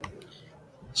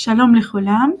שלום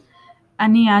לכולם,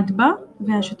 אני אדבה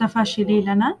והשותפה שלי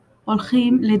לנה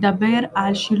הולכים לדבר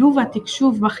על שילוב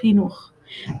התקשוב בחינוך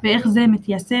ואיך זה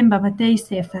מתיישם בבתי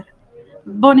ספר.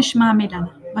 בוא נשמע מלנה,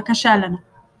 בבקשה לנה.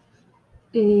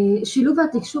 שילוב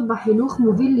התקשוב בחינוך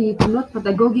מוביל ליתרונות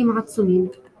פדגוגיים עצומים,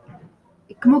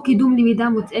 כמו קידום למידה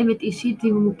מותאמת אישית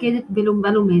וממוקדת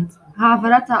בלומד,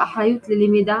 העברת האחריות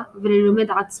ללמידה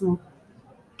וללומד עצמו,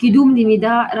 קידום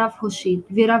למידה רב-חושית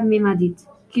ורב-ממדית,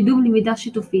 קידום למידה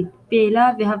שיתופית, פעילה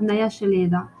והבניה של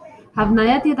ידע,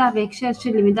 הבניית ידע בהקשר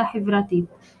של למידה חברתית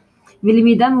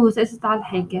ולמידה מבוססת על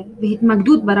חקר,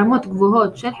 והתמקדות ברמות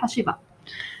גבוהות של חשיבה.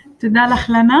 תודה לך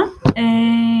לנה.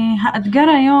 האתגר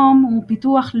היום הוא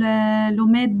פיתוח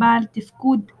ללומד בעל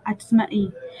תפקוד עצמאי,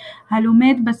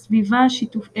 הלומד בסביבה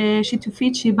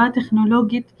שיתופית שבה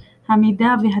טכנולוגית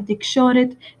המידע והתקשורת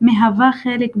מהווה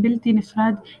חלק בלתי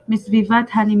נפרד מסביבת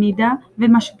הלמידה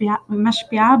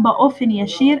ומשפיעה באופן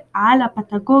ישיר על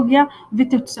הפדגוגיה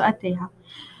ותוצאותיה.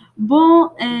 בואו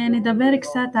נדבר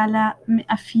קצת על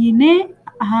מאפייני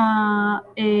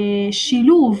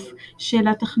השילוב של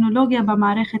הטכנולוגיה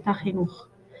במערכת החינוך.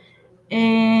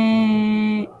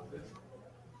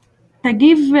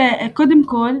 קודם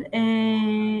כל,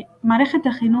 מערכת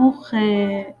החינוך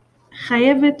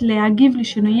חייבת להגיב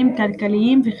לשינויים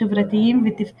כלכליים וחברתיים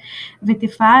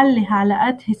ותפעל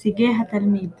להעלאת הישגי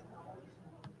התלמיד.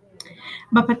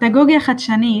 בפדגוגיה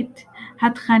חדשנית,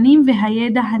 התכנים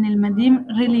והידע הנלמדים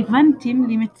רלוונטיים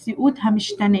למציאות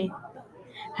המשתנה.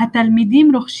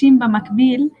 התלמידים רוכשים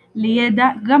במקביל לידע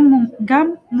גם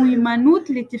מיומנות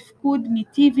לתפקוד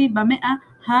מיטיבי במאה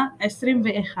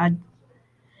ה-21.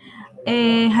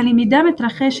 הלמידה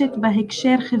מתרחשת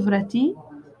בהקשר חברתי,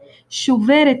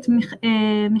 שוברת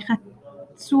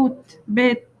מחצות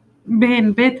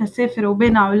בין בית הספר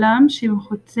ובין העולם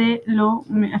שמחוצה לו,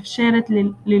 ומאפשרת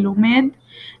ללומד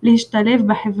להשתלב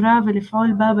בחברה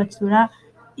ולפעול בה בצורה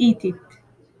איטית.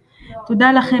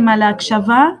 תודה לכם על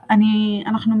ההקשבה,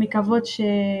 אנחנו מקוות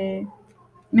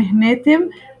שנהניתם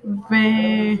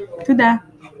ותודה.